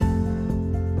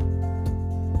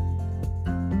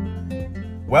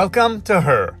Welcome to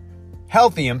Her,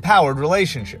 Healthy Empowered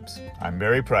Relationships. I'm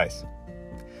Barry Price.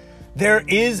 There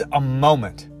is a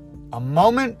moment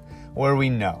where we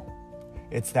know.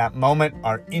 It's that moment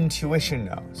our intuition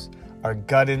knows, our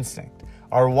gut instinct,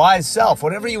 our wise self,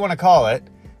 whatever you want to call it.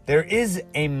 There is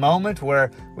a moment where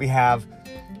we have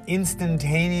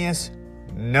instantaneous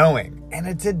knowing, and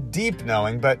it's a deep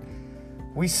knowing, but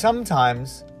we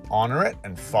sometimes honor it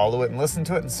and follow it and listen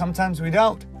to it, and sometimes we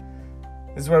don't.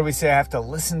 This is where we say, I have to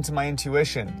listen to my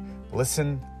intuition,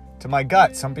 listen to my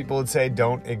gut. Some people would say,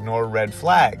 don't ignore red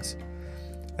flags.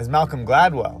 As Malcolm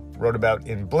Gladwell wrote about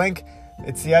in Blink,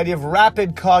 it's the idea of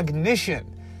rapid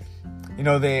cognition.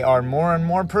 They are more and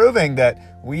more proving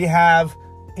that we have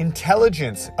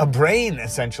intelligence, a brain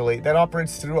essentially, that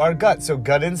operates through our gut. So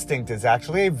gut instinct is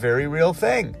actually a very real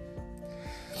thing.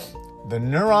 The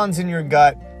neurons in your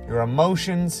gut, your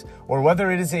emotions, or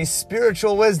whether it is a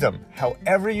spiritual wisdom,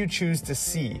 however you choose to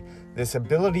see this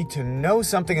ability to know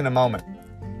something in a moment,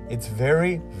 it's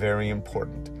very, very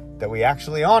important that we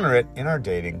actually honor it in our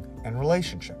dating and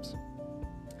relationships.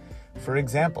 For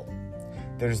example,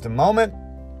 there's the moment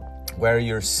where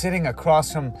you're sitting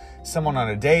across from someone on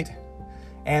a date,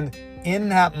 and in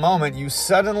that moment, you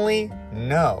suddenly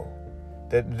know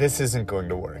that this isn't going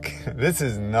to work. This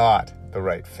is not the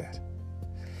right fit.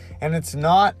 And it's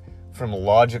not from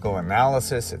logical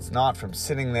analysis. It's not from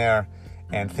sitting there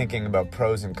and thinking about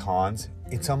pros and cons.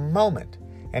 It's a moment.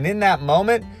 And in that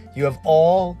moment, you have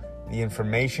all the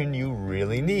information you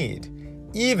really need,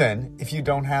 even if you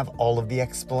don't have all of the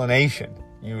explanation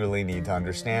you really need to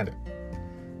understand it.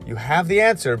 You have the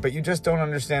answer, but you just don't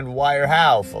understand why or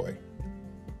how fully.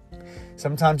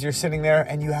 Sometimes you're sitting there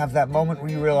and you have that moment where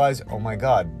you realize, oh my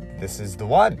God, this is the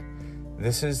one.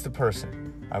 This is the person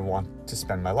I want to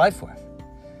spend my life with.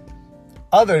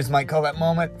 Others might call that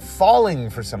moment falling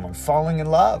for someone, falling in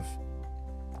love.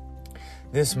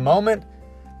 This moment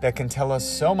that can tell us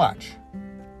so much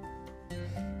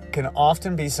can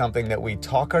often be something that we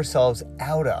talk ourselves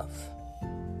out of.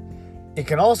 It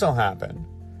can also happen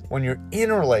when you're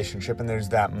in a relationship and there's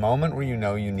that moment where you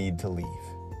know you need to leave.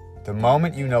 The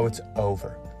moment you know it's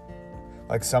over.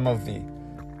 Like some of the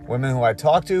women who I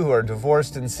talk to who are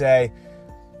divorced and say,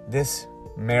 this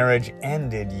marriage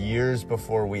ended years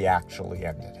before we actually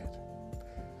ended it.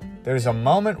 There's a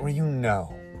moment where you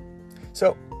know.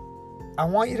 So I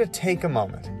want you to take a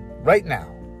moment right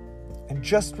now and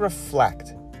just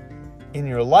reflect in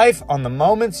your life on the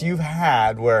moments you've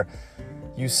had where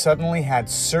you suddenly had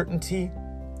certainty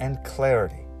and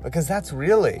clarity, because that's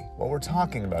really what we're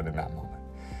talking about in that moment.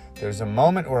 There's a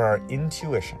moment where our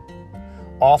intuition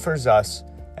offers us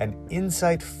an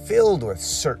insight filled with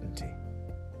certainty.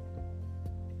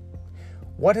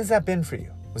 What has that been for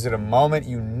you? Was it a moment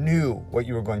you knew what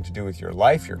you were going to do with your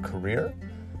life, your career?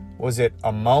 Was it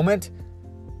a moment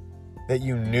that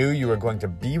you knew you were going to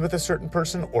be with a certain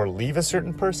person or leave a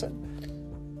certain person?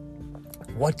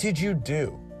 What did you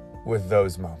do with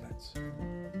those moments?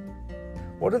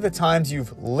 What are the times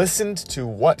you've listened to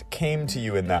what came to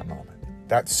you in that moment?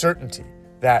 That certainty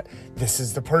that this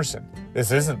is the person,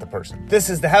 this isn't the person, this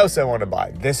is the house I want to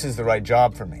buy, this is the right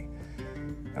job for me.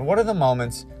 And what are the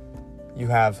moments you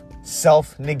have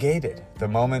self-negated, the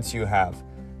moments you have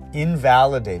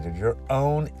invalidated your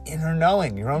own inner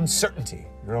knowing, your own certainty,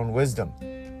 your own wisdom?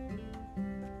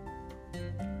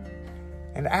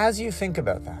 And as you think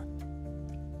about that,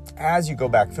 as you go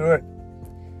back through it,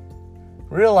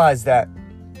 realize that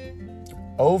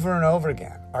over and over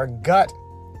again, our gut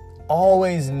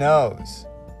always knows.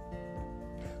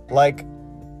 Like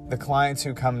the clients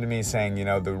who come to me saying,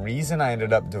 the reason I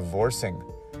ended up divorcing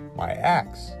my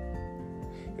ex,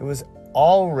 it was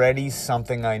already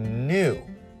something I knew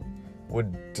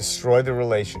would destroy the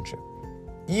relationship.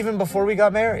 Even before we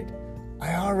got married,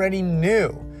 I already knew,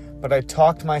 but I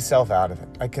talked myself out of it.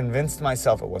 I convinced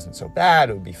myself it wasn't so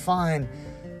bad, it would be fine.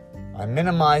 I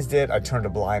minimized it, I turned a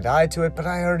blind eye to it, but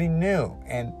I already knew,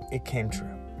 and it came true.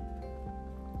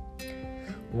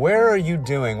 Where are you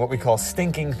doing what we call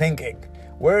stinking thinking?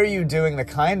 Where are you doing the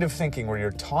kind of thinking where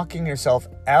you're talking yourself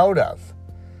out of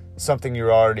something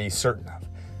you're already certain of?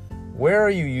 Where are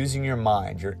you using your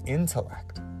mind, your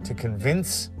intellect, to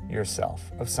convince yourself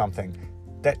of something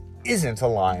that isn't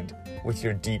aligned with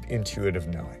your deep intuitive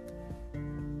knowing?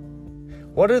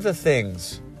 What are the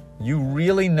things you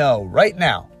really know right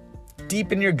now,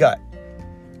 deep in your gut,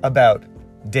 about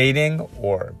dating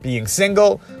or being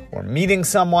single or meeting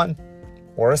someone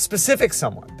or a specific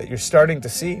someone that you're starting to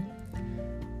see?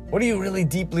 What do you really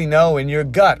deeply know in your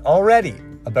gut already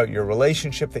about your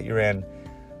relationship that you're in,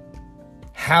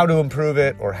 how to improve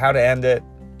it or how to end it,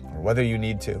 or whether you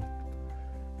need to?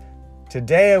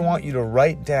 Today, I want you to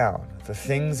write down the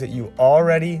things that you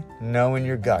already know in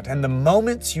your gut, and the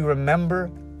moments you remember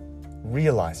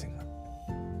realizing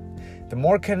them. The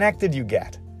more connected you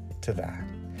get to that,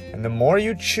 and the more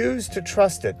you choose to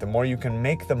trust it, the more you can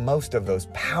make the most of those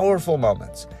powerful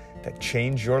moments that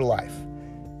change your life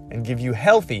and give you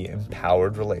healthy,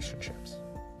 empowered relationships.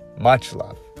 Much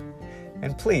love.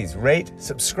 And please rate,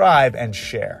 subscribe, and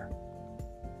share.